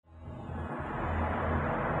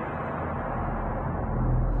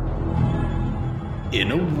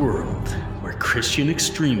In a world where Christian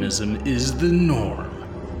extremism is the norm,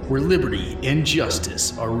 where liberty and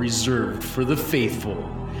justice are reserved for the faithful,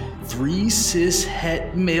 3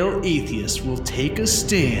 cis-het male atheists will take a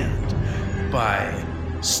stand by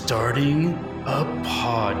starting a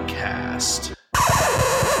podcast.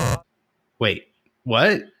 Wait,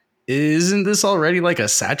 what? Isn't this already like a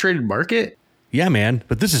saturated market? Yeah, man,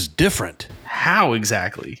 but this is different. How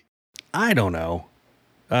exactly? I don't know.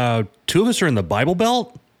 2 of us are in the Bible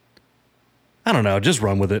Belt? I don't know, just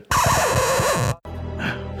run with it.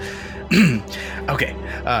 Okay,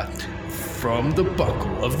 from the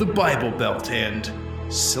buckle of the Bible Belt and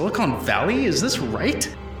Silicon Valley, is this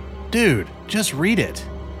right? Dude, just read it.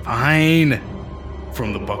 Fine.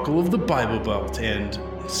 From the buckle of the Bible Belt and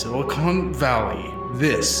Silicon Valley,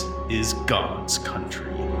 this is God's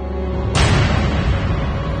country.